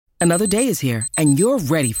Another day is here, and you're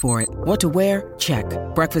ready for it. What to wear? Check.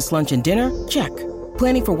 Breakfast, lunch, and dinner? Check.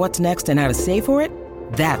 Planning for what's next and how to save for it?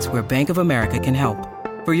 That's where Bank of America can help.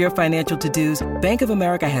 For your financial to-dos, Bank of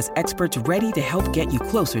America has experts ready to help get you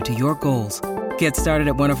closer to your goals. Get started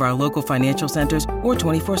at one of our local financial centers or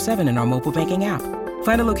 24/7 in our mobile banking app.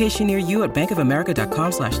 Find a location near you at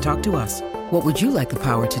bankofamerica.com/talktous. What would you like the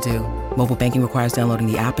power to do? Mobile banking requires downloading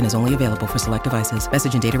the app and is only available for select devices.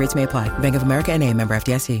 Message and data rates may apply. Bank of America N.A., member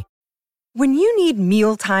FDIC. When you need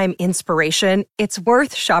mealtime inspiration, it's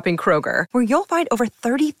worth shopping Kroger, where you'll find over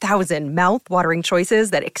 30,000 mouth-watering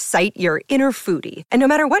choices that excite your inner foodie. And no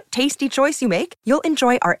matter what tasty choice you make, you'll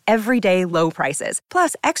enjoy our everyday low prices,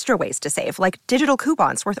 plus extra ways to save, like digital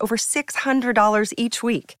coupons worth over $600 each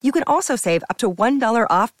week. You can also save up to $1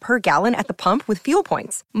 off per gallon at the pump with fuel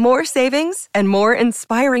points. More savings and more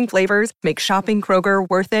inspiring flavors make shopping Kroger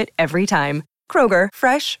worth it every time. Kroger,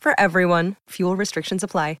 fresh for everyone. Fuel restrictions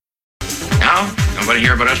apply. Now, nobody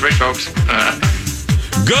here but us rich folks.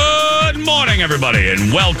 Good morning, everybody,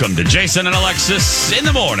 and welcome to Jason and Alexis in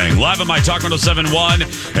the morning, live on My Talk 1071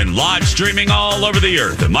 and live streaming all over the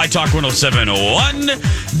earth at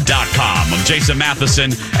MyTalk1071.com. I'm Jason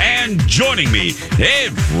Matheson, and joining me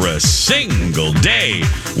every single day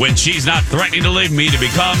when she's not threatening to leave me to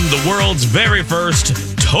become the world's very first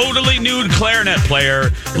totally nude clarinet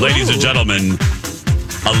player, ladies and gentlemen,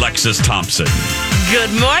 Alexis Thompson.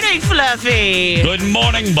 Good morning, Fluffy. Good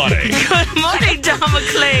morning, buddy. Good morning, Don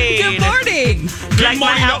McLean. Good morning. Like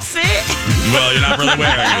my outfit? Well, you're not really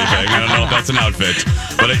wearing anything. I don't know if that's an outfit.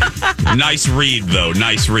 But nice read, though.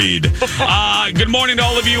 Nice read. Good morning to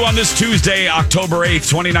all of you on this Tuesday, October 8th,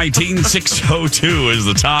 2019. 6:02 is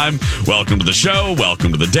the time. Welcome to the show.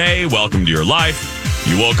 Welcome to the day. Welcome to your life.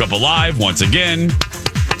 You woke up alive once again.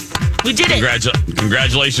 We did it.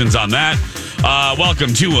 Congratulations on that.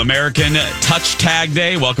 Welcome to American Touch Tag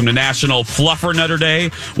Day. Welcome to National Fluffernutter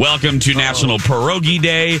Day. Welcome to National Pierogi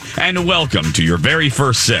Day. And welcome to your very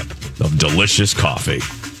first sip of delicious coffee.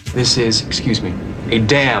 This is, excuse me, a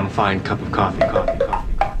damn fine cup of coffee.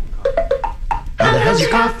 How the hell's your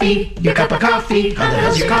coffee? Your cup of coffee. How the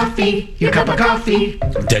hell's your coffee? Your cup of coffee. How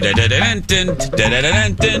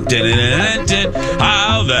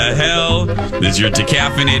the hell is your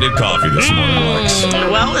decaffeinated coffee this morning, Alex?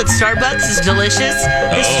 Well, it's Starbucks. It's delicious.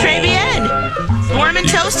 It's très bien. Warm and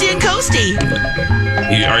toasty and coasty.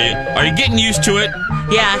 Are you getting used to it?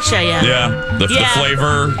 Yeah, actually, yeah. Yeah, the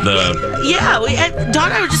flavor, Dawn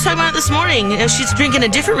and I were just talking about it this morning. She's drinking a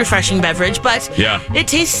different refreshing beverage, but it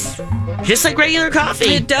tastes just like regular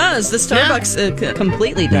coffee. It does. The Starbucks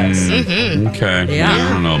completely does. Mm-hmm. Okay. Yeah. I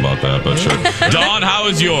don't know about that, but sure. Dawn, how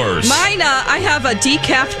is yours? Mine, I have a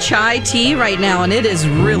decaf chai tea right now, and it is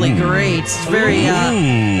really great.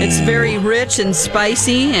 It's very rich and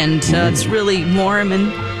spicy, and it's really warm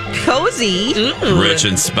and cozy. Ooh. Rich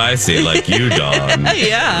and spicy like you, Dawn.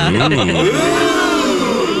 Yeah. Ooh.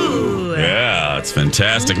 Yeah, it's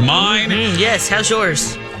fantastic. Mine? Yes, how's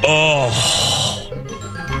yours? Oh,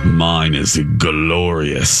 mine is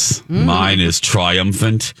glorious. Mine is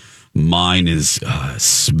triumphant. Mine is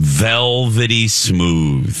velvety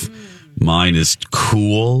smooth. Mine is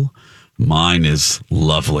cool. Mine is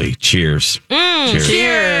lovely. Cheers.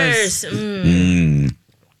 Cheers.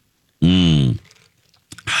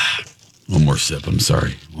 One more sip. I'm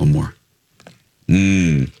sorry. One more.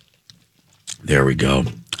 There we go.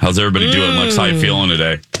 How's everybody doing, Lex? How you feeling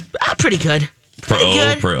today? Pretty good. Pretty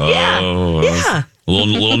good. Yeah. A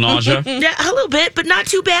little nausea? Yeah, a little bit, but not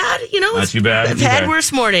too bad. Not too bad? I've had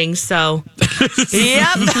worse mornings, so.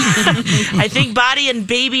 Yep. I think body and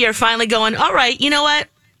baby are finally going, all right, you know what?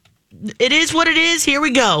 It is what it is. Here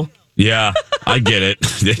we go. Yeah, I get it.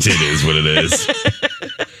 It is what it is.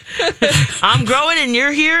 I'm growing and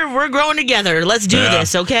you're here. We're growing together. Let's do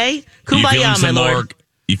this, okay? Kumbaya, my lord.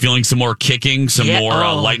 You feeling some more kicking,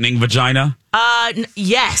 more lightning vagina?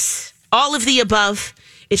 Yes. All of the above.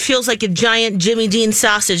 It feels like a giant Jimmy Dean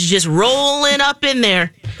sausage just rolling up in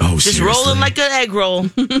there. Oh, just seriously? rolling like an egg roll.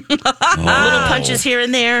 Little punches here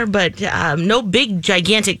and there, but no big,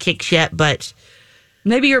 gigantic kicks yet. But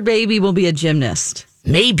maybe your baby will be a gymnast.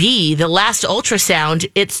 Maybe. The last ultrasound,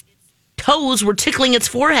 its toes were tickling its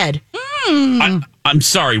forehead. I'm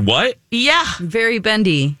sorry, what? Yeah. Very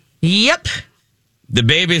bendy. Yep. The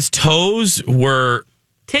baby's toes were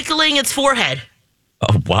tickling its forehead.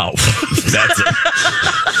 Oh, wow. That's it.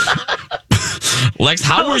 Lex,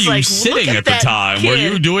 how were you sitting at the time? Kid. Were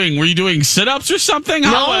you doing sit-ups or something? No,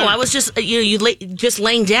 I was just just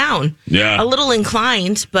laying down. Yeah. A little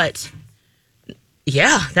inclined, but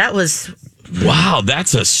yeah, that was. Wow,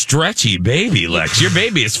 that's a stretchy baby, Lex. Your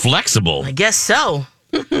baby is flexible. I guess so.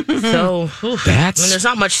 So That's there's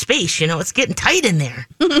not much space. It's getting tight in there.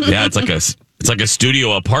 yeah. It's like a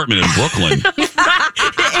studio apartment in Brooklyn.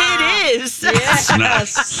 It is.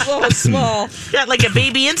 Yes. So small. Got like a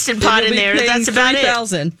baby Instant Pot in there. That's about it.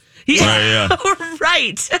 $3,000. Yeah. Yeah.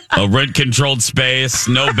 Right. A rent-controlled space,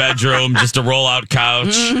 no bedroom, just a roll-out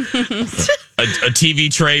couch, a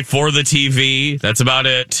TV tray for the TV. That's about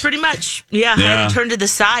it. Pretty much. Yeah. I had to turn to the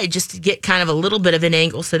side just to get kind of a little bit of an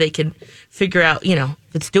angle so they can figure out, if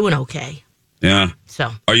it's doing okay. Yeah.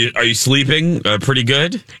 So. Are you sleeping pretty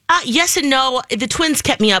good? Yes and no. The twins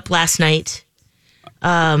kept me up last night. But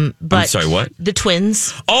I'm sorry, what? The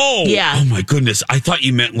twins. Oh. Yeah. Oh, my goodness. I thought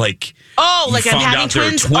you meant like... Oh, you like I'm found having out they were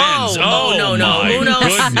twins? twins. Oh, no. My Who knows?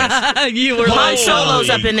 goodness. You were Han like, Solo's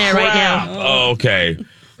up in there right now. Oh, okay.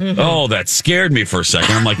 Oh, that scared me for a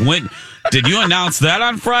second. I'm like, when did you announce that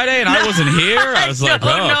on Friday? And I wasn't here. I was like,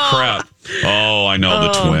 No. crap. Oh, I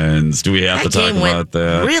know the twins. Do we have to That talk game went about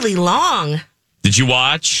that? really long. Did you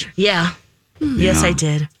watch? Yeah. Yes, I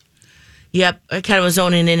did. Yep. I kind of was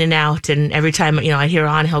zoning in and out. And every time, I hear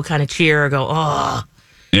on, he'll kind of cheer or go, oh.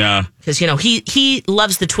 Yeah. Because, he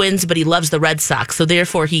loves the Twins, but he loves the Red Sox. So,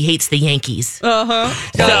 therefore, he hates the Yankees.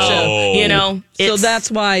 Gotcha. Oh. So that's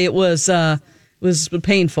why it was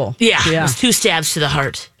painful. Yeah. It was 2 stabs to the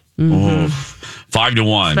heart. Oh,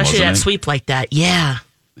 5-1. Especially that wasn't it? sweep like that. Yeah.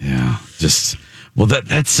 Yeah. That's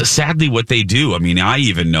sadly what they do. I mean, I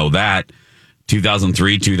even know that.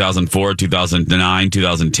 2003, 2004, 2009,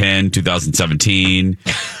 2010, 2017.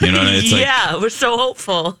 It's Yeah, we're so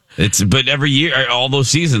hopeful. But every year, all those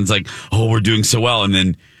seasons, like, oh, we're doing so well. And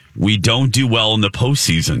then we don't do well in the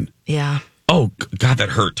postseason. Yeah. Oh, God, that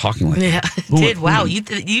hurt talking like Yeah, that. it did. Wow,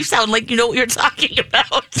 you sound like you know what you're talking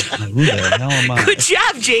about. Who the hell am I? Good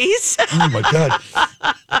job, Jace. Oh, my God.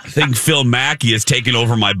 I think Phil Mackey has taken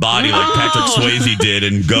over my body like Patrick Swayze did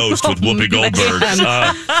in Ghost with Whoopi Goldberg.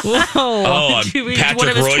 I'm Did you read Patrick one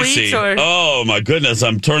of his Royce. tweets, or- Oh, my goodness.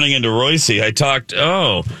 I'm turning into Royce. I talked.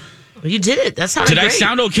 Oh. You did it. That sounded Did great. I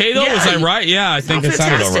sound okay, though? Yeah, Was I right? Yeah, I think I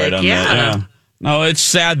sounded all right on that. Yeah. No, it's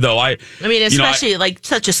sad, though. I mean, especially like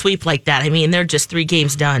such a sweep like that. I mean, they're just 3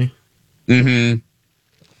 games done. Mm-hmm.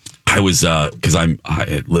 I was, because I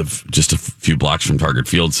live just a few blocks from Target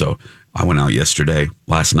Field, so I went out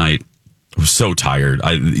last night. I was so tired.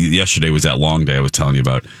 Yesterday was that long day I was telling you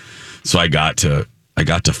about. So I got to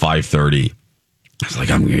 5:30. I was like,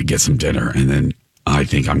 I'm going to get some dinner, and then I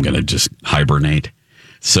think I'm going to just hibernate.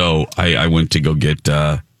 So I went to go get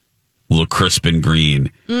a little Crisp and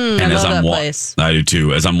Green. And I love that place. I do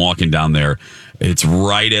too. As I'm walking down there, it's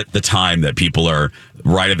right at the time where people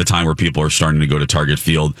are starting to go to Target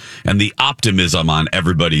Field, and the optimism on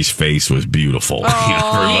everybody's face was beautiful.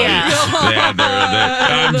 I'm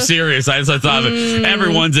serious. I thought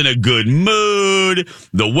everyone's in a good mood.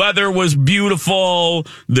 The weather was beautiful.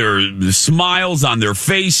 There were smiles on their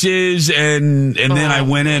faces, and then I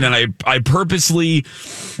went in and I purposely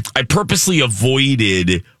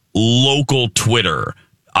avoided local Twitter.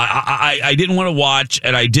 I didn't want to watch,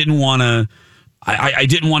 and I didn't want to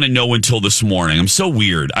know until this morning. I'm so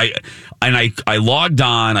weird. I logged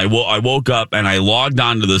on. I woke up and I logged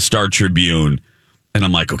on to the Star Tribune, and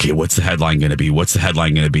I'm like, okay, what's the headline going to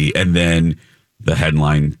be? And then the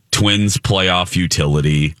headline: Twins playoff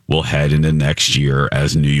futility will head into next year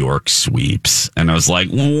as New York sweeps. And I was like,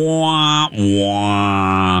 wah,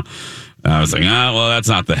 wah. And I was like, well, that's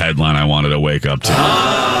not the headline I wanted to wake up to.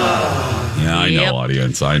 Yeah, I know,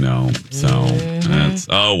 audience. I know. So that's,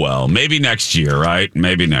 well, maybe next year, right?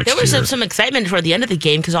 Maybe next year. There was some excitement toward the end of the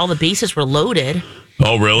game because all the bases were loaded.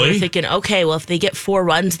 Oh, really? They were thinking, okay, well, if they get 4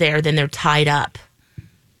 runs there, then they're tied up.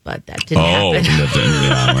 But that didn't happen.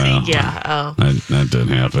 That didn't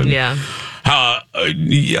happen. Yeah.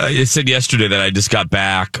 I said yesterday that I just got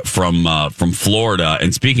back from Florida.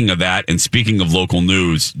 And speaking of that, and speaking of local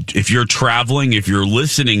news, if you're traveling, if you're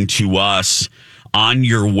listening to us on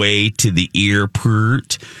your way to the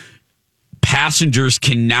airport, passengers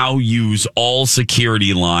can now use all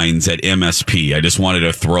security lines at MSP. I just wanted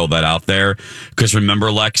to throw that out there because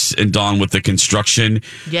remember, Lex and Dawn, with the construction,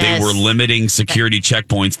 yes, they were limiting security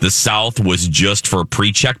checkpoints. The South was just for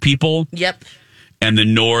pre-check people. Yep. And the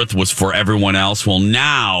North was for everyone else. Well,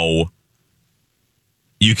 now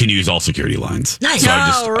you can use all security lines. Nice.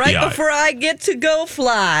 So before I get to go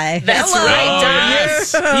fly. That's Hello. right, Dawn.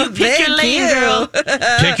 Yes. You pick your lane, girl.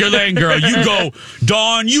 Pick your lane, girl. You go,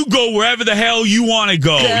 Dawn, you go wherever the hell you want to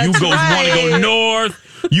go. That's you want to go right. north.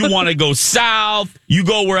 You want to go south. You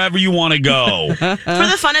go wherever you want to go. For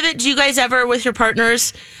the fun of it, do you guys ever, with your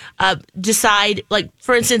partners, decide, like,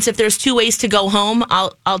 for instance, if there's 2 ways to go home,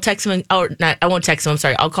 I'll text him, or not, I won't text him, I'm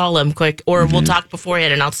sorry, I'll call him quick, or we'll talk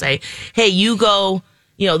beforehand and I'll say, hey, you go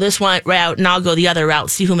this one route and I'll go the other route.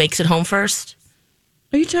 See who makes it home first.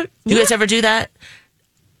 Are you talking? Do you guys ever do that?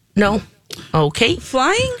 No. Okay.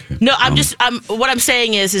 Flying? No, what I'm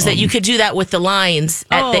saying is that you could do that with the lines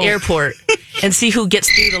at the airport and see who gets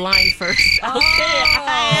through the line first.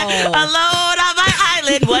 Okay. Alone on my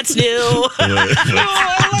island, what's new?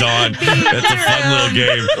 Dawn, it's a fun little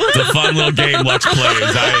game. It's a fun little game Lex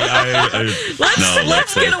plays.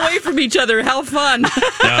 Let's get away from each other. How fun.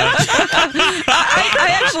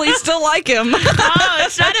 I actually still like him. Oh,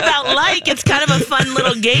 it's not about like. It's kind of a fun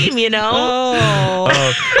little game,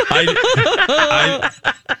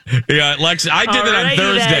 Lex, I did it on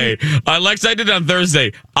Thursday. Lex, I did it on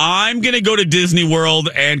Thursday. I'm going to go to Disney World,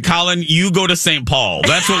 and Colin, you go to St. Paul.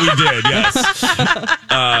 That's what we did, yes.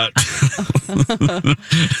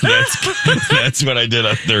 That's what I did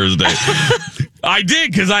on Thursday. I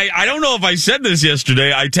did, because I don't know if I said this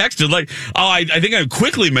yesterday. I texted, I think I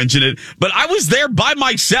quickly mentioned it, but I was there by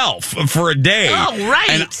myself for a day. Oh,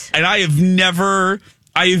 right. And I have never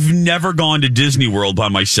gone to Disney World by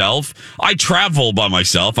myself. I travel by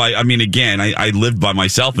myself. I mean, again, I lived by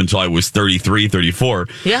myself until I was 33, 34.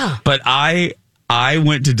 Yeah. But I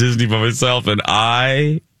went to Disney by myself, and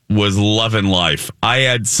I was loving life. I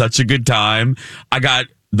had such a good time. I got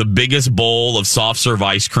the biggest bowl of soft serve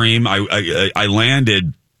ice cream. I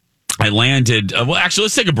landed. Well, actually,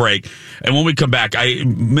 let's take a break. And when we come back, I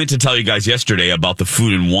meant to tell you guys yesterday about the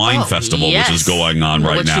Food and Wine Festival, which is going on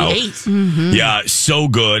right now. Mm-hmm. Yeah, so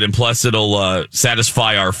good. And plus, it'll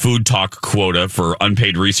satisfy our food talk quota for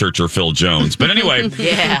unpaid researcher Phil Jones. But anyway,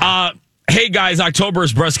 hey, guys, October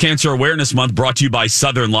is Breast Cancer Awareness Month, brought to you by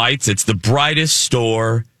Southern Lights. It's the brightest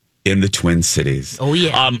store in the Twin Cities. Oh,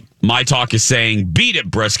 yeah. My Talk is saying, beat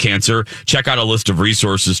it, breast cancer. Check out a list of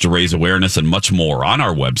resources to raise awareness and much more on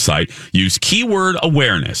our website. Use keyword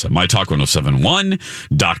awareness at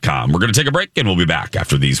mytalk1071.com. We're going to take a break, and we'll be back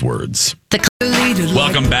after these words.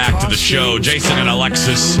 Welcome back to the show. Jason and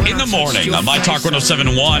Alexis in the morning on My Talk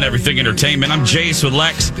 1071, Everything Entertainment. I'm Jace with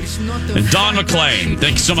Lex and Dawn McClain.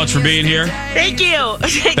 Thank you so much for being here. Thank you.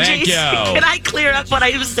 Thank you. Can I clear up what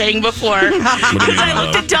I was saying before? Because I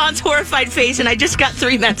looked at Dawn's horrified face, and I just got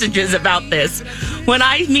 3 messages about this. When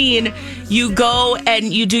I mean you go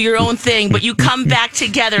and you do your own thing, but you come back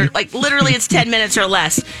together, like literally it's 10 minutes or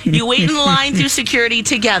less. You wait in the line through security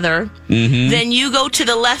together, then you go to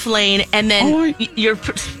the left lane, and then your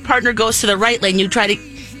partner goes to the right lane. You try to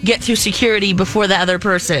get through security before the other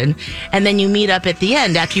person, and then you meet up at the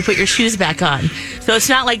end after you put your shoes back on. So it's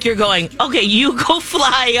not like you're going, okay, you go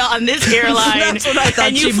fly on this airline. That's what I thought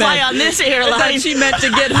and you she fly meant. on this airline. I thought she meant to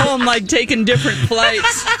get home, like taking different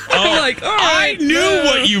flights. I'm like, all right. I knew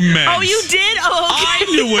what you meant. Oh, you did? Oh, okay. I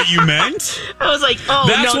knew what you meant. I was like,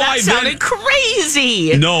 that sounded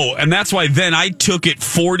crazy. No, and that's why then I took it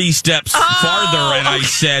 40 steps farther, and I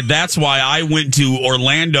said, that's why I went to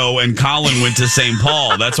Orlando and Colin went to St.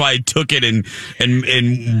 Paul. That's why I took it and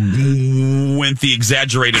went the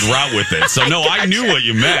exaggerated route with it. So, no, I knew what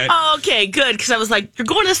you meant. Oh, okay, good, because I was like, you're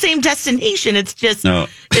going to the same destination. It's just,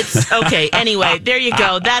 it's okay. Anyway, there you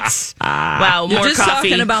go. That's, wow, more You're just coffee.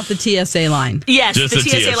 talking about the TSA line. Yes, just the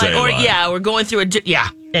TSA line. Or, we're going through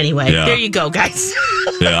Anyway, there you go, guys.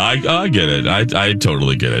 Yeah, I get it. I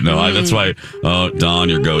totally get it. No, that's why. Oh, Dawn,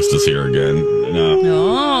 your ghost is here again.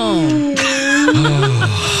 No.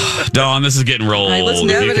 Dawn, this is getting rolled. I listened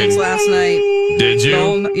to Evidence last night. Did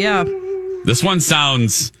you? Yeah. This one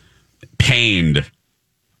sounds pained.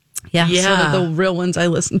 Yeah, so did the real ones I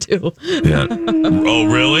listened to. Yeah. Oh,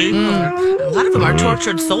 really? A lot of them are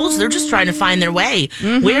tortured souls. They're just trying to find their way.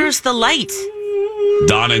 Where's the light?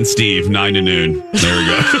 Donna and Steve, 9 to noon. There we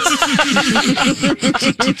go.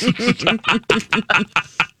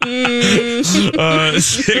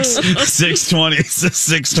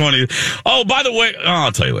 620. Oh, by the way,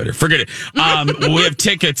 I'll tell you later. Forget it. We have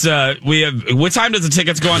tickets. What time does the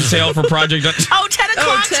tickets go on sale for Project? 10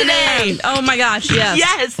 o'clock today. Oh my gosh, yes.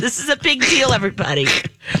 Yes, this is a big deal, everybody.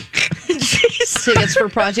 Tickets for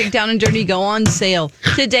Project Down and Dirty go on sale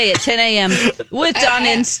today at 10 a.m. with Don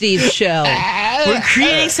and Steve's show. We're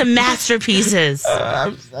creating some masterpieces.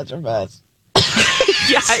 I'm such a mess.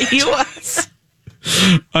 Yeah, you are.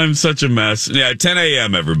 I'm such a mess. Yeah, 10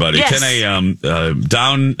 a.m. everybody. Yes. 10 a.m.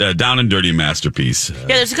 Down and Dirty masterpiece. Yeah,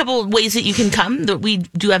 there's a couple of ways that you can come. We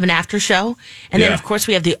do have an after show, and then of course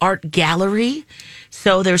we have the art gallery.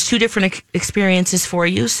 So there's 2 different experiences for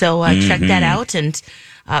you. So check that out, and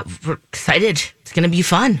we're excited. It's going to be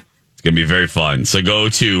fun. It's going to be very fun. So go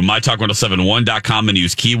to mytalk1071.com and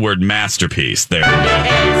use keyword masterpiece there.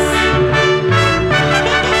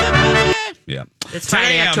 Yeah. It's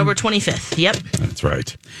Friday, October 25th. Yep. That's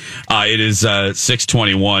right. It is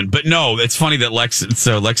 6:21. But no, it's funny that Lex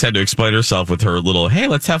had to explain herself with her little, hey,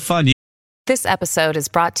 let's have fun. This episode is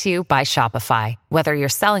brought to you by Shopify. Whether you're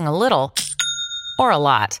selling a little or a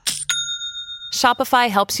lot, Shopify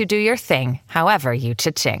helps you do your thing, however you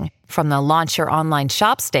cha-ching. From the launch your online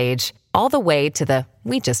shop stage, all the way to the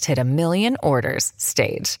we just hit 1 million orders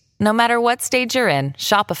stage. No matter what stage you're in,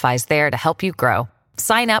 Shopify's there to help you grow.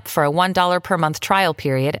 Sign up for a $1 per month trial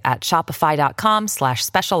period at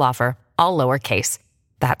shopify.com/special offer, all lowercase.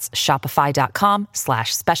 That's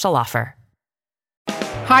shopify.com/special offer.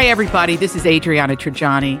 Hi, everybody. This is Adriana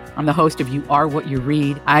Trajani. I'm the host of You Are What You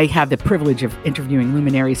Read. I have the privilege of interviewing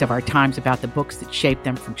luminaries of our times about the books that shaped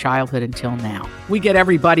them from childhood until now. We get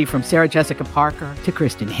everybody from Sarah Jessica Parker to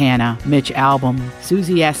Kristen Hanna, Mitch Albom,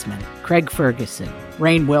 Susie Essman, Craig Ferguson,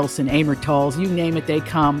 Rainn Wilson, Amor Tolls, you name it, they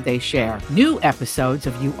come, they share. New episodes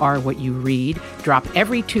of You Are What You Read drop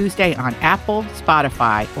every Tuesday on Apple,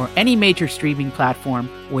 Spotify, or any major streaming platform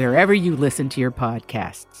wherever you listen to your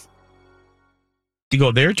podcasts. You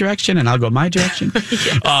go their direction and I'll go my direction.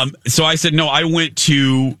 Yes. So I said, no, I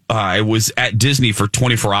was at Disney for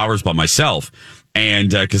 24 hours by myself. And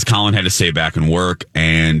because Colin had to stay back and work.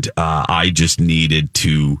 And I just needed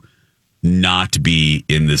to not be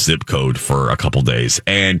in the zip code for a couple days.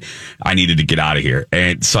 And I needed to get out of here.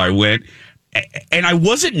 And so I went, and I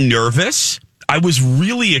wasn't nervous. I was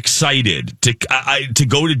really excited to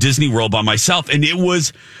go to Disney World by myself. And it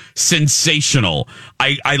was sensational.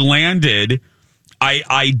 I landed.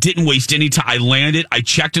 I didn't waste any time. I landed. I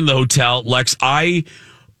checked in the hotel. Lex, I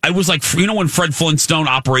was like, you know when Fred Flintstone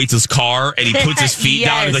operates his car and he puts his feet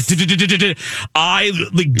down? He's like, I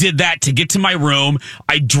did that to get to my room.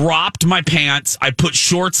 I dropped my pants. I put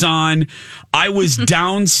shorts on. I was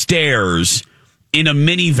downstairs in a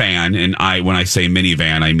minivan. And when I say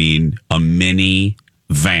minivan, I mean a mini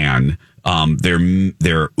van. They're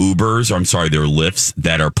Ubers, or I'm sorry, they're Lyfts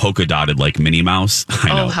that are polka dotted like Minnie Mouse. I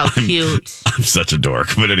know. Oh, how cute. I'm such a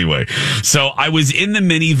dork. But anyway, so I was in the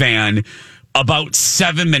minivan about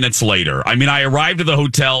 7 minutes later. I mean, I arrived at the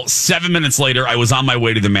hotel 7 minutes later. I was on my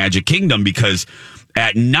way to the Magic Kingdom because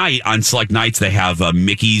at night, on select nights, they have a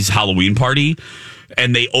Mickey's Halloween party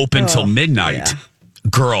and they open till midnight. Yeah.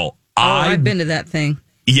 Girl, I've been to that thing.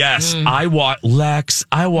 Yes, I walked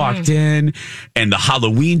in, and the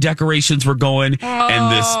Halloween decorations were going,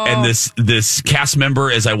 and this cast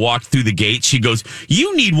member, as I walked through the gate, she goes,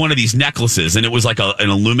 "You need one of these necklaces," and it was like an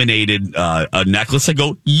illuminated a necklace. I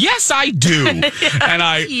go, "Yes, I do," and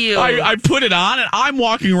I put it on, and I'm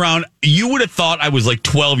walking around. You would have thought I was like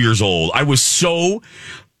 12 years old. I was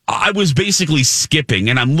basically skipping,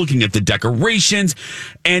 and I'm looking at the decorations,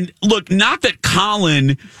 and look, not that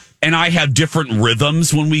Colin and I have different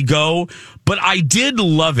rhythms when we go, but I did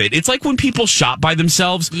love it. It's like when people shop by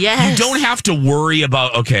themselves. Yes. You don't have to worry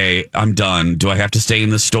about, okay, I'm done. Do I have to stay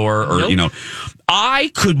in the store? Or, nope.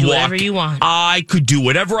 I could do walk. Whatever you want. I could do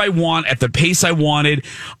whatever I want at the pace I wanted.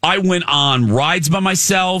 I went on rides by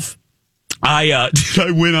myself. I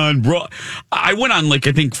went on like,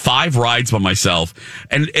 I think 5 rides by myself.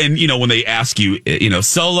 And when they ask you,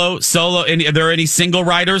 solo, and are there any single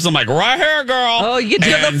riders? I'm like, right here, girl. Oh, you to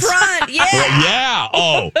the front. Yeah. Yeah.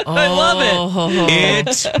 Oh, I love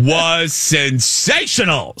it. It was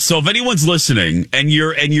sensational. So if anyone's listening and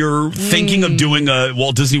you're thinking of doing a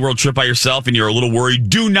Walt Disney World trip by yourself and you're a little worried,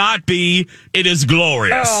 do not be. It is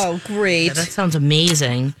glorious. Oh, great. Yeah, that sounds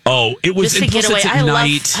amazing. Oh, it was. Just to get away.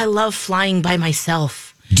 I love flying by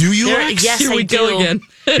myself. Do you, Lex? Yes, Here we go again.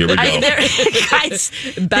 Here we go. Guys,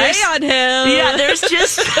 bang on him. Yeah, there's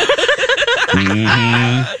just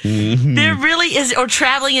there really is, or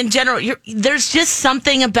traveling in general. There's just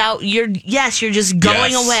something about you're just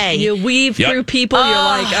going away. You weave through people. You're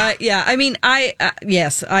like, I mean,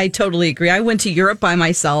 yes, I totally agree. I went to Europe by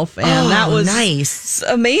myself, and that was nice,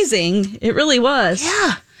 amazing. It really was.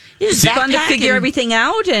 Yeah. It's fun to figure everything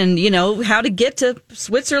out, and how to get to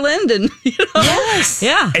Switzerland, and yes,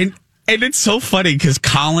 yeah, and it's so funny because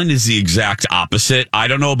Colin is the exact opposite. I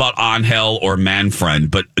don't know about Angel or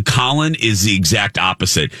Manfred, but Colin is the exact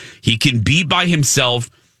opposite. He can be by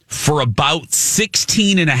himself for about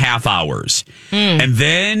 16 and a half hours, and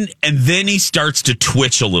then he starts to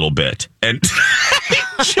twitch a little bit, and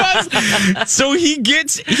so he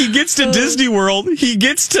gets to Disney World, he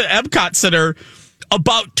gets to Epcot Center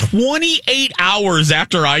about 28 hours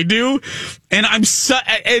after I do, and and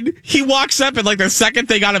he walks up and like the second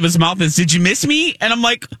thing out of his mouth is, "Did you miss me?" And I'm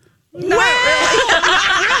like, Not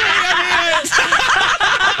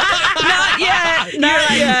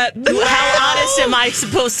yet. How honest am I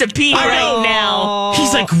supposed to be right now?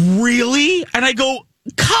 He's like, "Really?" And I go,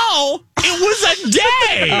 Cole, it was a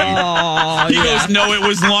day. He goes, no, it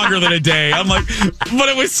was longer than a day. I'm like, but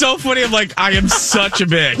it was so funny. I'm like, I am such a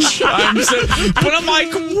bitch. But I'm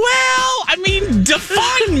like, well, I mean,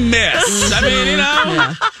 define miss. I mean,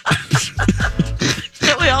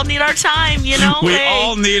 We all need our time, We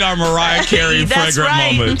all need our Mariah Carey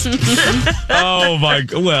fragrant moment. Oh, my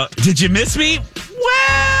God. Well, did you miss me?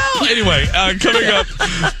 Well, anyway, coming up,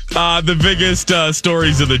 the biggest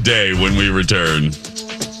stories of the day when we return.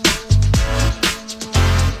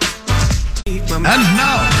 And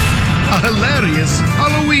now, a hilarious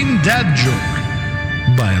Halloween dad joke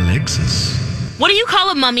by Alexis. What do you call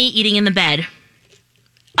a mummy eating in the bed?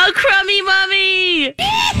 A crummy mummy!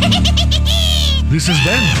 This has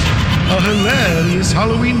been a hilarious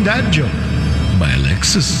Halloween dad joke by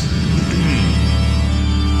Alexis.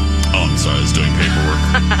 Oh, I'm sorry. I was doing paperwork.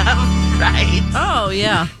 Right. Oh,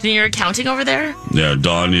 yeah. Doing your accounting over there? Yeah,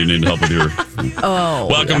 Dawn, you need help with your...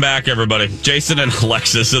 Welcome back, everybody. Jason and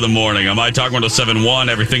Alexis in the morning. On My Talk 107.1,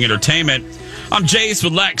 Everything Entertainment. I'm Jace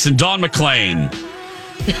with Lex and Dawn McClain.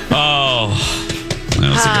 Oh,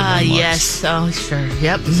 that was a good one, Lex. Yes. Oh, sure.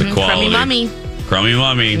 Yep. It's a quality. Crummy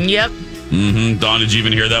mummy. Yep. Mm-hmm. Dawn, did you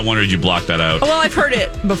even hear that one, or did you block that out? Well, I've heard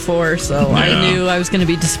it before, so I knew I was going to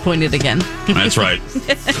be disappointed again. That's right.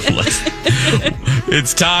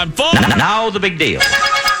 It's time for... Now the big deal.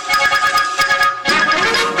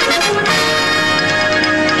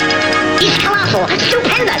 It's colossal.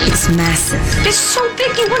 Stupendous. It's massive. It's so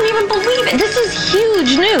big you wouldn't even believe it. This is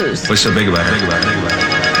huge news. What's so big about it?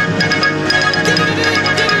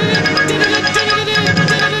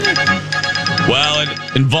 Well, it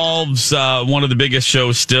involves one of the biggest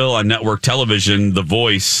shows still on network television, The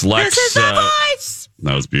Voice. Lex, this is The Voice!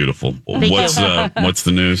 That was beautiful. Thank What's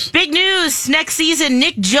the news? Big news. Next season,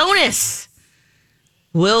 Nick Jonas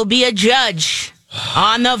will be a judge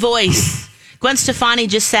on The Voice. Gwen Stefani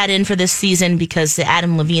just sat in for this season because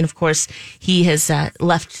Adam Levine, of course, he has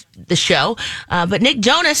left the show. But Nick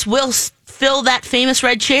Jonas will fill that famous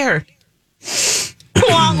red chair.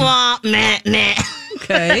 Wah, wah, meh, meh.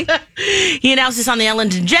 Okay. He announced this on the Ellen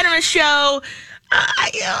DeGeneres show.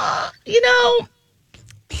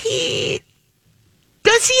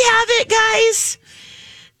 Does he have it, guys,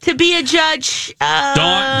 to be a judge?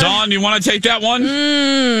 Dawn, you want to take that one?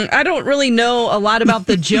 I don't really know a lot about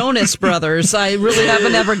the Jonas Brothers. I really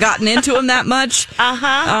haven't ever gotten into them that much.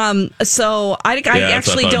 So I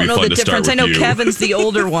actually don't know the difference. I know Kevin's the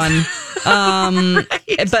older one. Right.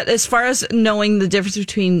 But as far as knowing the difference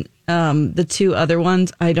between the two other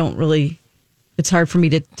ones, I don't really... It's hard for me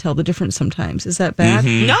to tell the difference sometimes. Is that bad?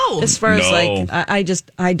 Mm-hmm. No. As far as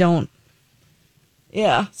I don't...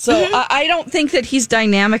 Yeah. So I don't think that he's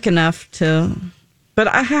dynamic enough to... But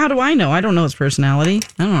how do I know? I don't know his personality.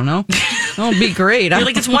 I don't know. It'll be great. I feel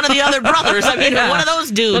like it's one of the other brothers. I mean, one of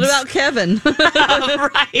those dudes. What about Kevin?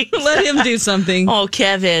 Right. Let him do something. Oh,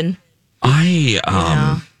 Kevin.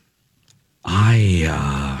 Yeah,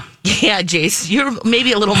 Jace, you're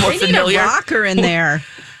maybe a little more familiar. Need a rocker in there.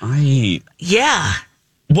 Yeah.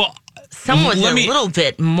 Well, someone with a little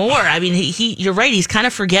bit more. I mean, you're right. He's kind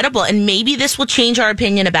of forgettable, and maybe this will change our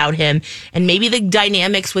opinion about him. And maybe the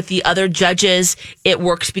dynamics with the other judges, it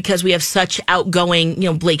works because we have such outgoing,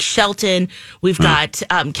 Blake Shelton. We've got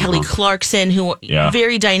Kelly Clarkson, who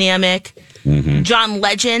very dynamic. Mm-hmm. John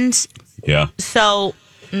Legend. Yeah. So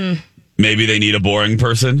maybe they need a boring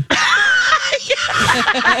person.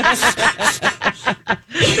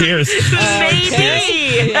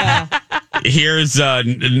 Here's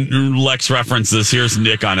Lex references. Here's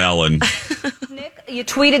Nick on Ellen. Nick, you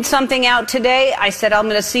tweeted something out today. I said I'm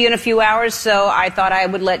going to see you in a few hours, so I thought I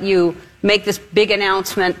would let you make this big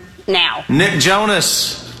announcement now. Nick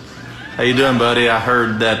Jonas, how you doing, buddy? I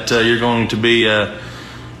heard that you're going to be a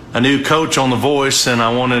new coach on The Voice, and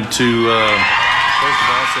I wanted to first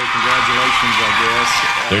of all say congratulations, I guess.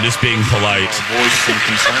 They're just being polite. Voice and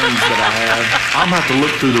concerns that I have. I'm going to have to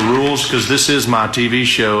look through the rules because this is my TV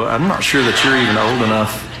show. I'm not sure that you're even old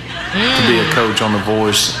enough to be a coach on The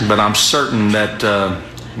Voice, but I'm certain that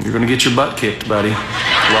you're going to get your butt kicked, buddy.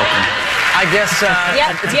 Welcome. I guess. Do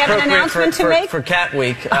you have an announcement to make? For Cat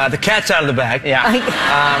Week. The cat's out of the bag. Yeah.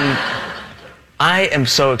 I am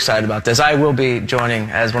so excited about this. I will be joining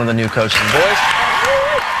as one of the new coaches on The Voice.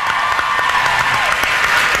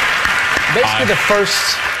 Basically the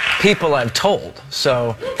first people I've told.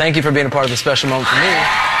 So thank you for being a part of the special moment for me.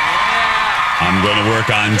 I'm going to work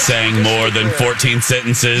on saying more than 14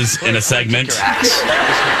 sentences in a segment.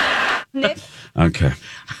 Nick? Okay.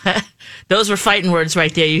 Those were fighting words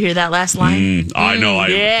right there. You hear that last line? I know.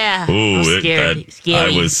 Yeah. Ooh, scary.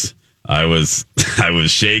 I I was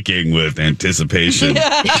shaking with anticipation.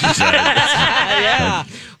 Yeah.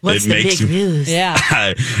 What's the big news?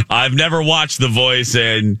 Yeah. I've never watched The Voice,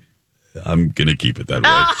 and I'm gonna keep it that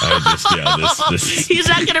way. This. He's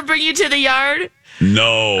not gonna bring you to the yard.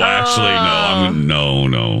 No, actually, no.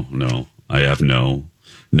 No. I have no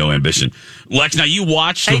ambition. Lex, now you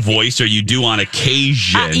watch The Voice, or you do on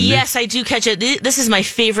occasion. Yes, I do catch it. This is my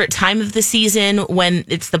favorite time of the season when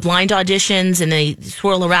it's the blind auditions and they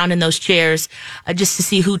swirl around in those chairs just to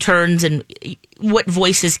see who turns and what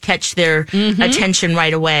voices catch their attention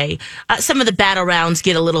right away. Some of the battle rounds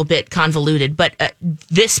get a little bit convoluted, but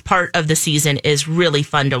this part of the season is really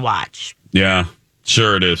fun to watch. Yeah.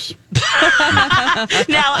 Sure it is.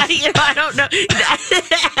 Now, I don't know.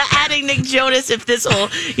 Adding Nick Jonas, if this will,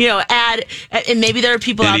 add, and maybe there are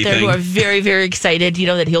people out there who are very, very excited,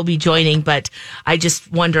 that he'll be joining. But I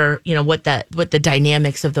just wonder, what the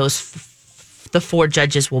dynamics of the 4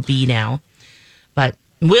 judges will be now. But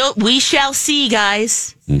we shall see,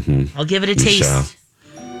 guys. Mm-hmm. I'll give it a taste.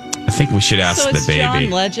 I think we should ask the baby.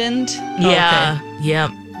 John Legend. Yeah. Okay.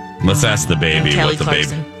 Yeah. Let's ask the baby. Kelly what the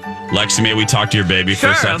Clarkson. baby. Lexi, may we talk to your baby for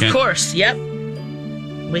a second? Sure, of course. Yep.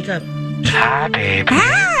 Wake up. Hi, baby.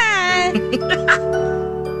 Hi.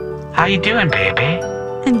 How you doing, baby?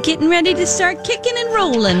 I'm getting ready to start kicking and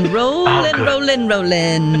rolling.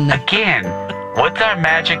 Rolling. Again, what's our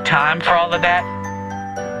magic time for all of that?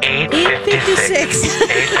 8:56.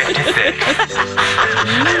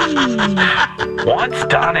 8:56. Once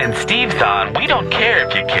Donna and Steve's on, we don't care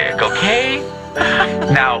if you kick, okay?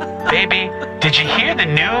 Now, baby, did you hear the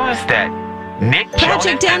news that Nick Jonas...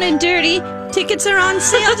 Project Down and Dirty. Tickets are on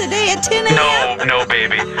sale today at 10 a.m. No,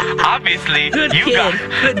 baby. Obviously,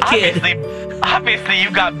 Obviously,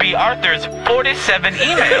 you got B. Arthur's 47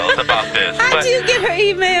 emails about this. I do get her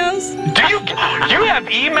emails. Do you? You have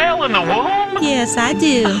email in the womb? Yes, I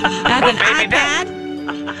do. I have an iPad.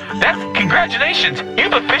 That's congratulations.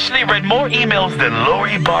 You've officially read more emails than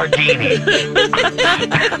Lori Bardini.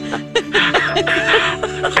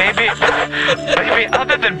 Baby,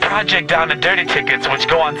 other than Project Down and Dirty tickets, which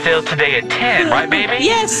go on sale today at 10, right, baby?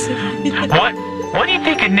 Yes. What do you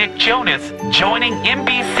think of Nick Jonas joining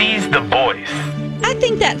NBC's The Voice? I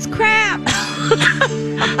think that's crap.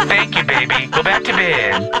 Thank you, baby. Go back to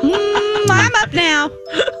bed. I'm up now.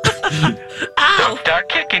 Don't start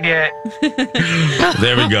kicking yet.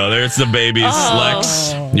 There we go. There's the baby's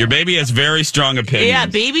Lex. Your baby has very strong opinions. Yeah,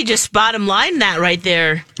 baby just bottom lined that right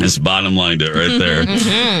there. Just bottom lined it right there.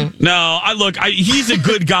 Mm-hmm. No, he's a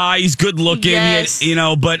good guy. He's good looking, yes.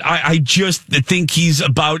 But I just think he's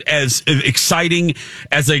about as exciting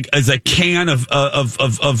as a can of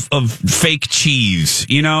fake cheese.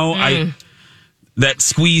 That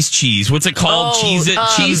squeeze cheese. What's it called? Cheese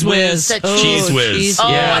Whiz. Cheese Whiz.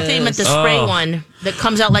 Oh, yeah. I think you meant the spray one that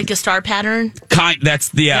comes out like a star pattern.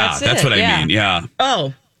 That's what I mean. Yeah.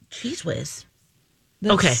 Oh, Cheese Whiz.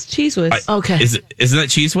 Okay. Cheese Whiz. Okay. Isn't that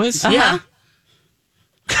Cheese Whiz? Yeah.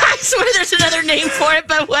 I swear there's another name for it,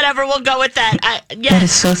 but whatever, we'll go with that. That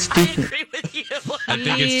is so stupid. I agree with you. I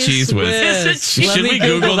think it's Cheese Whiz. Should we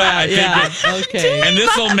Google that? Okay. And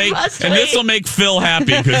this will make Phil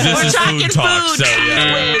happy because this is food talk. So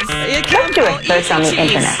Let's do a search on the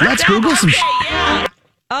internet. Let's Google some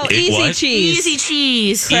Oh, Easy Cheese. Easy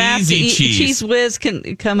Cheese. Easy Cheese. Cheese Whiz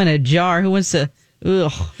can come in a jar. Who wants to...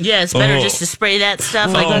 Ugh. Yeah, it's better just to spray that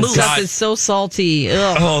stuff like that mousse. stuff is so salty.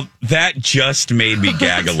 Ugh. Oh, that just made me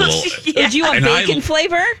gag a little. Did you want bacon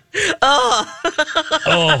flavor? Oh.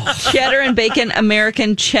 Cheddar and bacon,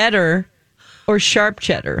 American cheddar, or sharp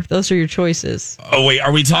cheddar. Those are your choices. Oh, wait.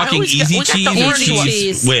 Are we talking Easy Cheese or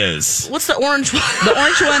Cheese Whiz? What's the orange one? The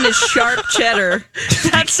orange one is sharp cheddar.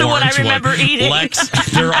 That's the one I remember eating. Lex,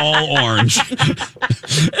 they're all orange.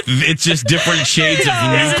 It's just different shades of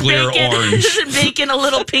nuclear orange. Isn't bacon a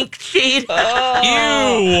little pink shade?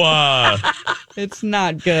 Ew. It's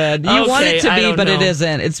not good. You want it to be, but it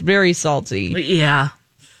isn't. It's very salty. Yeah.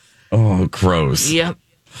 Oh, gross. Yep.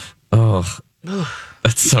 Oh,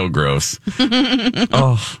 that's so gross.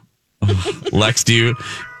 Oh. Lex, do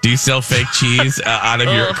you sell fake cheese out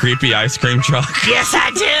of your creepy ice cream truck? Yes, I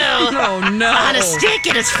do. Oh, no. On a stick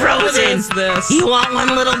and it's frozen. What is this? You want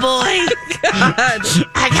one, little boy? God.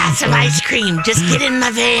 I got some ice cream. Just get in my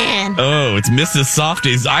van. Oh, it's Mrs.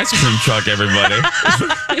 Softy's ice cream truck, everybody.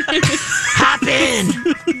 Hop in.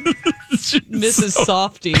 Mrs.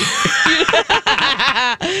 Softy.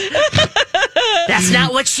 That's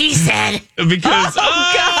not what she said. Because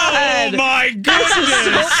God. God. Oh, my goodness. This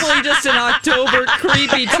is hopefully just an October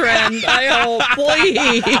creepy trend. I hope.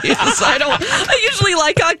 Please. I usually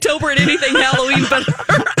like October and anything Halloween, but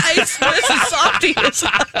Mrs. Softy is...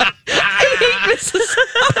 I hate Mrs.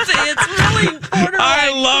 Softy. It's really borderline. I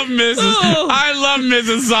love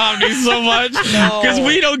Mrs. Softy so much because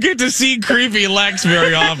we don't get to see creepy Lex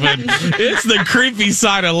very often. It's the creepy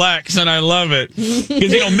side of Lex, and I love it because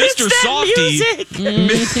Mr. Softy,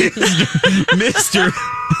 Mr.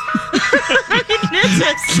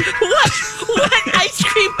 What ice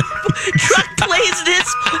cream truck plays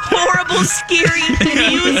this horrible, scary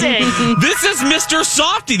music? This is Mr.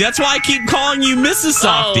 Softy. That's why I keep calling you Mrs.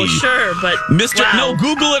 Softy. Oh, sure, but No,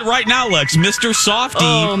 Google it right now, Lex. Mr. Softy.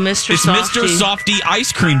 Oh, Mr. It's Softy. Mr. Softy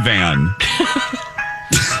ice cream van.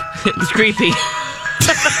 It's creepy.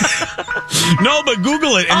 No, but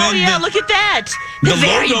Google it. And look at that. The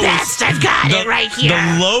very best. I've got it right here.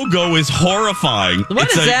 The logo is horrifying. What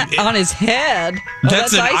is that on his head?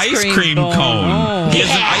 That's an ice cream cone. Oh. He has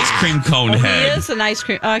an ice cream cone head. He is an ice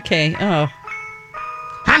cream. Okay. Oh.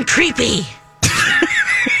 I'm creepy.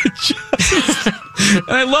 And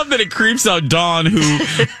I love that it creeps out Dawn, who,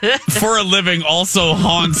 for a living, also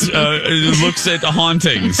looks at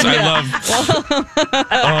hauntings. I love.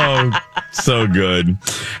 Oh, so good.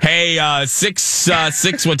 Hey, 6.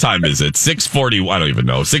 What time is it? 6:40. I don't even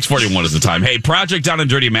know. 6:41 is the time. Hey, Project Down and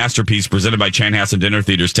Dirty Masterpiece, presented by Chanhassen Dinner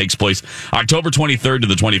Theaters, takes place October 23rd to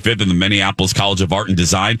the 25th in the Minneapolis College of Art and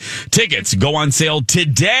Design. Tickets go on sale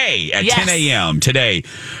today at 10 a.m. Today,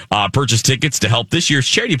 purchase tickets to help this year's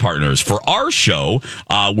charity partners. For our show,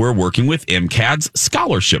 we're working with MCAD's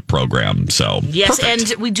scholarship program. So yes,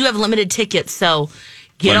 perfect. and we do have limited tickets, so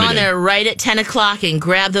get on there right at 10 o'clock and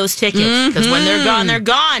grab those tickets, because when they're gone, they're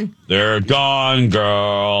gone. They're gone,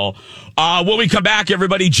 girl. When we come back,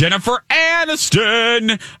 everybody, Jennifer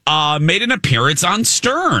Aniston made an appearance on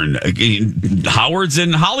Stern. Howard's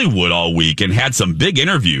in Hollywood all week and had some big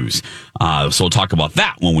interviews. So we'll talk about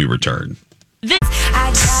that when we return.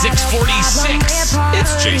 6:46.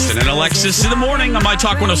 It's Jason and Alexis in the morning on My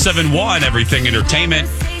Talk 107.1. Everything Entertainment,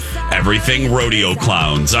 everything rodeo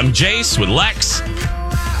clowns. I'm Jace with Lex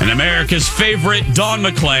and America's favorite Dawn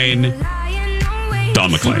McClain.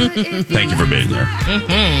 Dawn McClain, thank you for being here.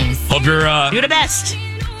 Hope you're the best.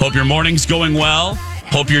 Hope your morning's going well.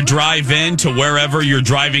 Hope your drive in to wherever you're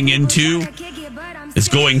driving into is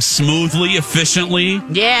going smoothly, efficiently,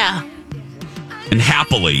 and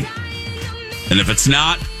happily. And if it's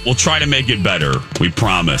not, we'll try to make it better. We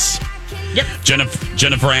promise. Yep.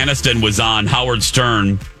 Jennifer Aniston was on Howard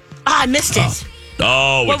Stern. I missed it. It's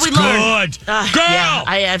good. Girl! Yeah,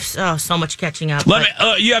 I have so much catching up.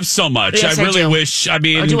 You have so much. Yes, I really wish. I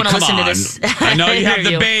mean, do want to come listen on. to this. I know you have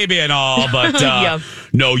the baby and all, but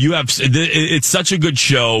no, you have. It's such a good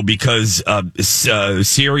show because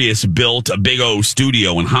Sirius built a big old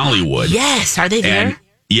studio in Hollywood. Yes, are they there? And,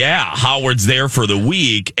 Howard's there for the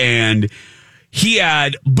week, and he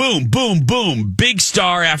had boom, boom, boom, big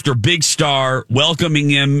star after big star welcoming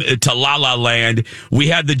him to La La Land. We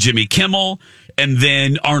had the Jimmy Kimmel, and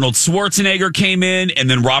then Arnold Schwarzenegger came in, and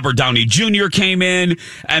then Robert Downey Jr. came in,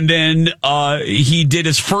 and then he did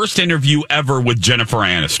his first interview ever with Jennifer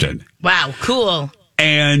Aniston. Wow, cool.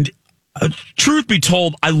 And truth be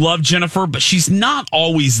told, I love Jennifer, but she's not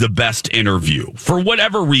always the best interview for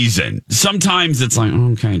whatever reason. Sometimes it's like,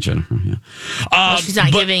 okay, Jennifer, she's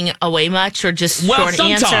not giving away much, or just short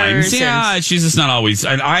sometimes, answers. She's just not always.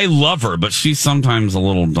 And I love her, but she's sometimes a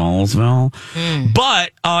little Dollsville.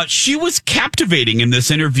 But she was captivating in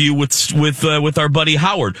this interview with our buddy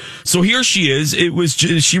Howard. So here she is.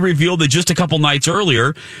 She revealed that just a couple nights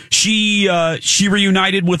earlier, she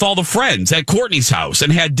reunited with all the friends at Courtney's house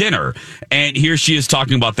and had dinner. And here she is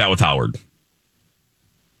talking about that with Howard.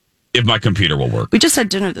 If my computer will work. We just had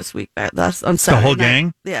dinner this week. That's on Saturday. The whole night.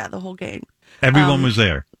 gang? Yeah, the whole gang. Everyone was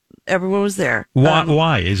there. Everyone was there.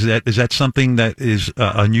 Why? Is that something that is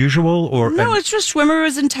unusual, or no? It's just Schwimmer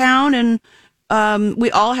was in town, and we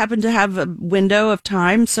all happened to have a window of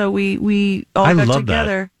time, so we all got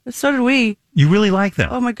together. That. So did we. You really like them?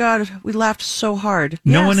 Oh my God, we laughed so hard.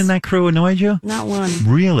 No one in that crew annoyed you? Not one.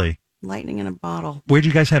 Really? Lightning in a bottle. Where'd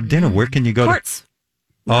you guys have dinner? Where can you go? Courts.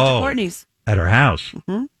 Courtney's. At her house.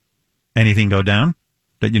 Mm-hmm. Anything go down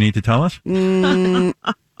that you need to tell us? No.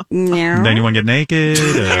 Did anyone get naked?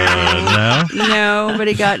 No?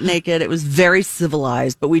 Nobody got naked. It was very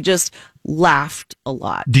civilized, but we just laughed a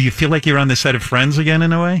lot. Do you feel like you're on the set of Friends again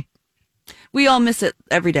in a way? We all miss it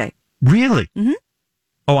every day. Really? Mm-hmm.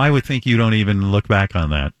 Oh, I would think you don't even look back on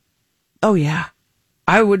that. Oh, yeah.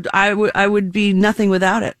 I would be nothing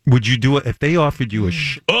without it. Would you do it if they offered you a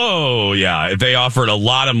Oh, yeah. If they offered a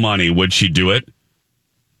lot of money, would she do it?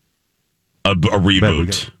 A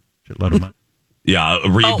reboot. Yeah, a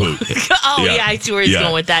reboot. Yeah, I see where he's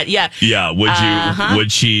going with that. Yeah. Yeah,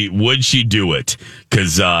 would she do it?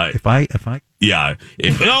 Cuz if I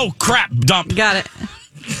oh crap, dump. Got it.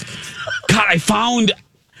 God, I found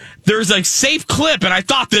there's a safe clip and I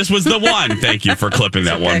thought this was the one. Thank you for clipping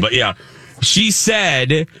that one. But yeah, she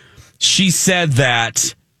said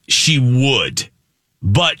that she would.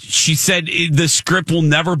 But she said the script will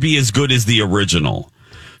never be as good as the original.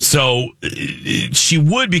 So she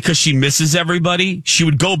would because she misses everybody. She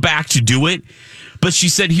would go back to do it. But she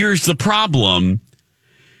said, here's the problem.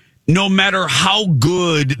 No matter how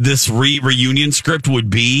good this reunion script would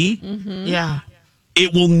be, yeah,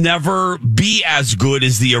 it will never be as good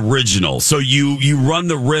as the original. So you run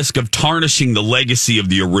the risk of tarnishing the legacy of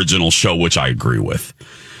the original show, which I agree with.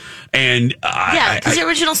 And because the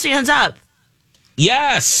original stands up.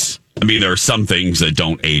 Yes. I mean, there are some things that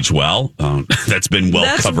don't age well. That's been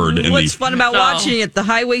covered. What's fun about watching it? The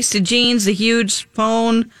high-waisted jeans, the huge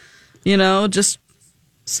phone, just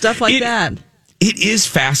stuff like that. It is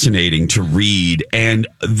fascinating to read, and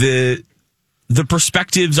the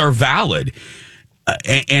perspectives are valid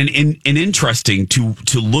and interesting to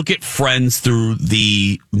look at Friends through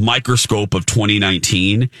the microscope of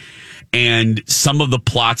 2019. And some of the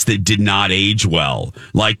plots that did not age well,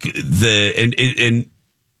 like and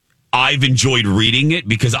I've enjoyed reading it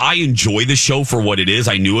because I enjoy the show for what it is.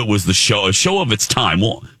 I knew it was a show of its time.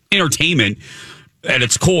 Well, entertainment at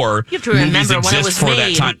its core. You have to remember when it was for made.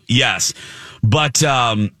 that time. Yes, but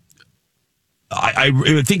I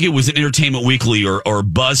think it was an Entertainment Weekly or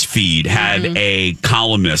BuzzFeed had a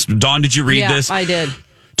columnist. Dawn, did you read this? Yeah, I did.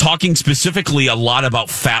 Talking specifically a lot about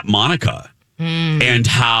Fat Monica. And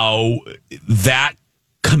how that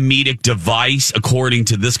comedic device, according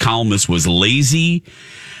to this columnist, was lazy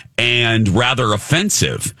and rather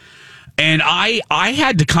offensive. And I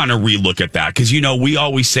had to kind of relook at that because, we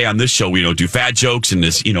always say on this show we don't do fat jokes, and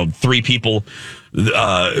this, 3 people,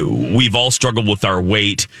 we've all struggled with our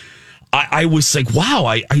weight. I was like, wow,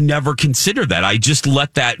 I never considered that. I just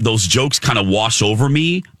let those jokes kind of wash over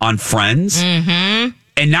me on Friends. Mm-hmm.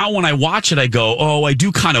 And now when I watch it, I go, oh, I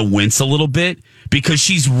do kind of wince a little bit because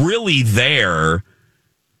she's really there.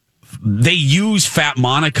 They use Fat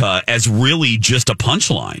Monica as really just a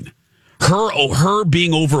punchline. Her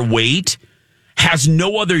being overweight has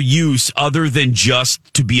no other use other than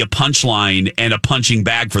just to be a punchline and a punching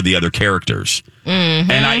bag for the other characters.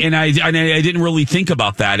 Mm-hmm. And I didn't really think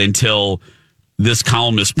about that until this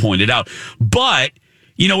columnist pointed out. But,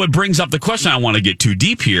 it brings up the question. I want to get too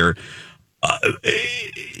deep here.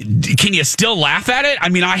 Can you still laugh at it? I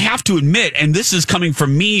mean, I have to admit, and this is coming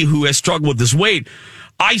from me who has struggled with this weight,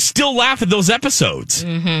 I still laugh at those episodes.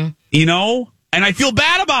 Mm-hmm. And I feel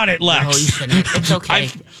bad about it, Lex. No, you shouldn't. It's okay.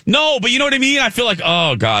 No, but you know what I mean? I feel like,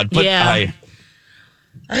 oh, God. But yeah.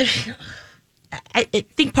 I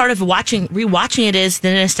think part of rewatching it is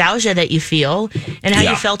the nostalgia that you feel and how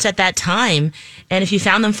you felt at that time. And if you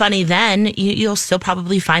found them funny then, you'll still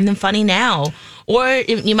probably find them funny now. Or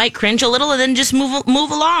you might cringe a little and then just move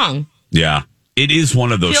along. Yeah. It is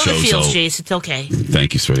one of those shows. Feel the feels, Jace. It's okay.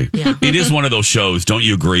 Thank you, sweetie. Yeah. It is one of those shows. Don't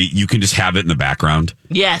you agree? You can just have it in the background.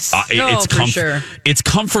 Yes. For sure. It's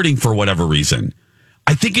comforting for whatever reason.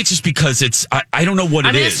 I think it's just because I don't know what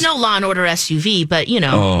it is. It's no Law and Order SUV, but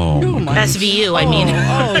SVU. I mean,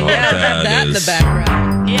 that in the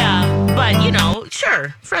background. Yeah, but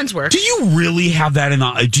sure, Friends work. Do you really have that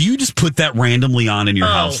do you just put that randomly on in your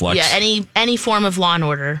house, Lex? Yeah, any form of Law and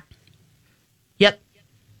Order. Yep.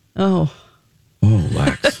 Oh,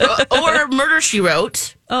 Lex. Or Murder, She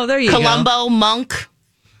Wrote. Oh, there you Columbo, Monk.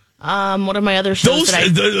 What are my other shows?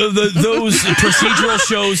 Those procedural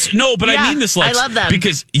shows. No, but I mean this, Lex. I love them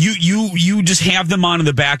because you just have them on in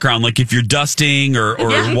the background, like if you're dusting or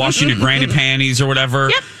washing your granny panties or whatever.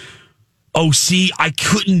 Yep. Oh, see, I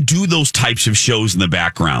couldn't do those types of shows in the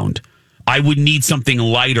background. I would need something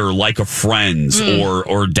lighter, like a Friends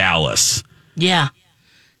or Dallas. Yeah.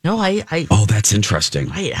 No, Oh, that's interesting.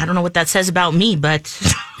 I don't know what that says about me, but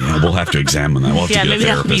yeah, we'll have to examine that. We'll have to get maybe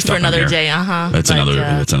that'll be for another day. That's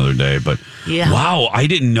another day. But wow, I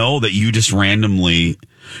didn't know that you just randomly.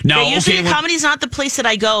 Now, usually comedy's not the place that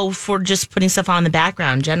I go for just putting stuff on in the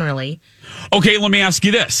background. Generally. Okay, let me ask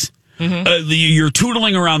you this. Mm-hmm. You're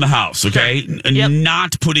tootling around the house, okay? Sure. Yep.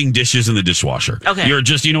 Not putting dishes in the dishwasher. Okay. You're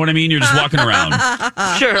just, you know what I mean? You're just walking around.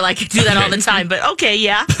 Sure, like I do that all the time, but okay,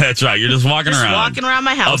 yeah. That's right. You're just walking around. Walking around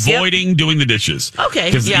my house. Avoiding doing the dishes. Okay,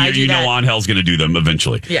 because you know Angel's going to do them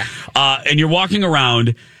eventually. Yeah. And you're walking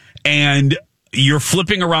around and you're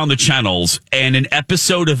flipping around the channels and an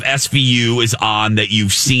episode of SVU is on that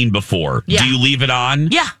you've seen before. Yeah. Do you leave it on?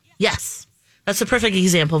 Yeah. Yes. That's a perfect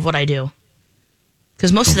example of what I do.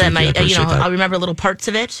 Because most of them, I I'll remember little parts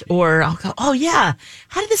of it, or I'll go, oh yeah,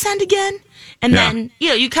 how did this end again? And then,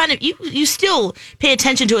 you kind of, you still pay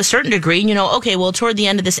attention to a certain degree, and okay, well, toward the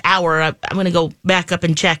end of this hour, I'm going to go back up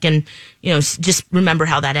and check and, just remember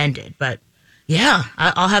how that ended. But yeah,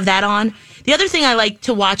 I'll have that on. The other thing I like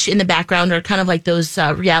to watch in the background are kind of like those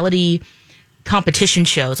reality competition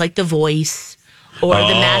shows, like The Voice or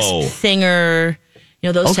The Masked Singer,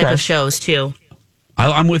 those type of shows too.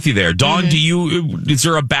 I'm with you there. Dawn, is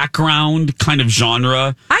there a background kind of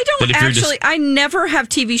genre? I don't actually. I never have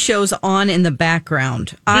TV shows on in the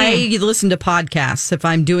background. I listen to podcasts if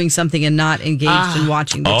I'm doing something and not engaged in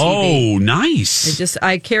watching the TV. Oh, nice.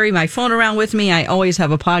 I carry my phone around with me. I always have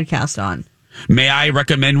a podcast on. May I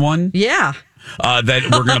recommend one? Yeah. That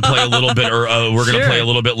we're going to play a little bit, or we're going to play a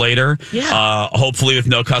little bit later. Yeah. Hopefully with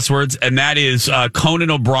no cuss words. And that is Conan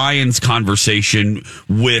O'Brien's conversation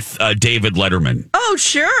with David Letterman. Oh,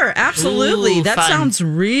 sure. Absolutely. Ooh, that fun. sounds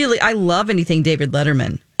really, I love anything David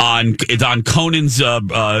Letterman. It's on Conan's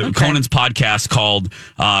Conan's podcast called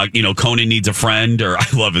Conan Needs a Friend, or I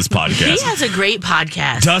love his podcast. He has a great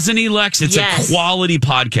podcast, doesn't he, Lex? It's a quality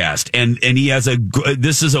podcast, and he has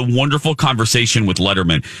this is a wonderful conversation with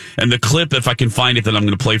Letterman. And the clip, if I can find it, that I'm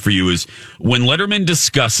going to play for you is when Letterman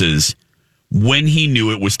discusses when he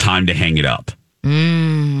knew it was time to hang it up.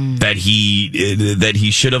 That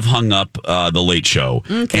he should have hung up the Late Show.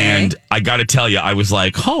 Okay. And I got to tell you, I was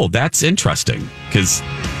like, oh, that's interesting, because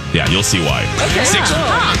you'll see why. Okay.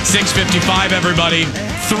 6:55, everybody.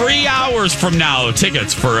 3 hours from now,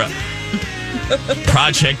 tickets for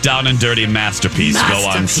Project Down and Dirty Masterpiece go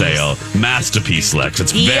on sale. Masterpiece, Lex.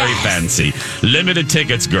 It's very fancy. Limited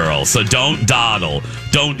tickets, girl. So don't dawdle.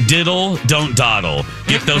 Don't diddle. Don't dawdle.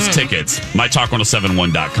 Get those tickets.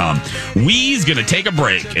 MyTalk1071.com. We's going to take a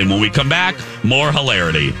break. And when we come back, more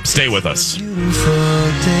hilarity. Stay with us. Beautiful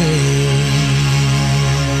day.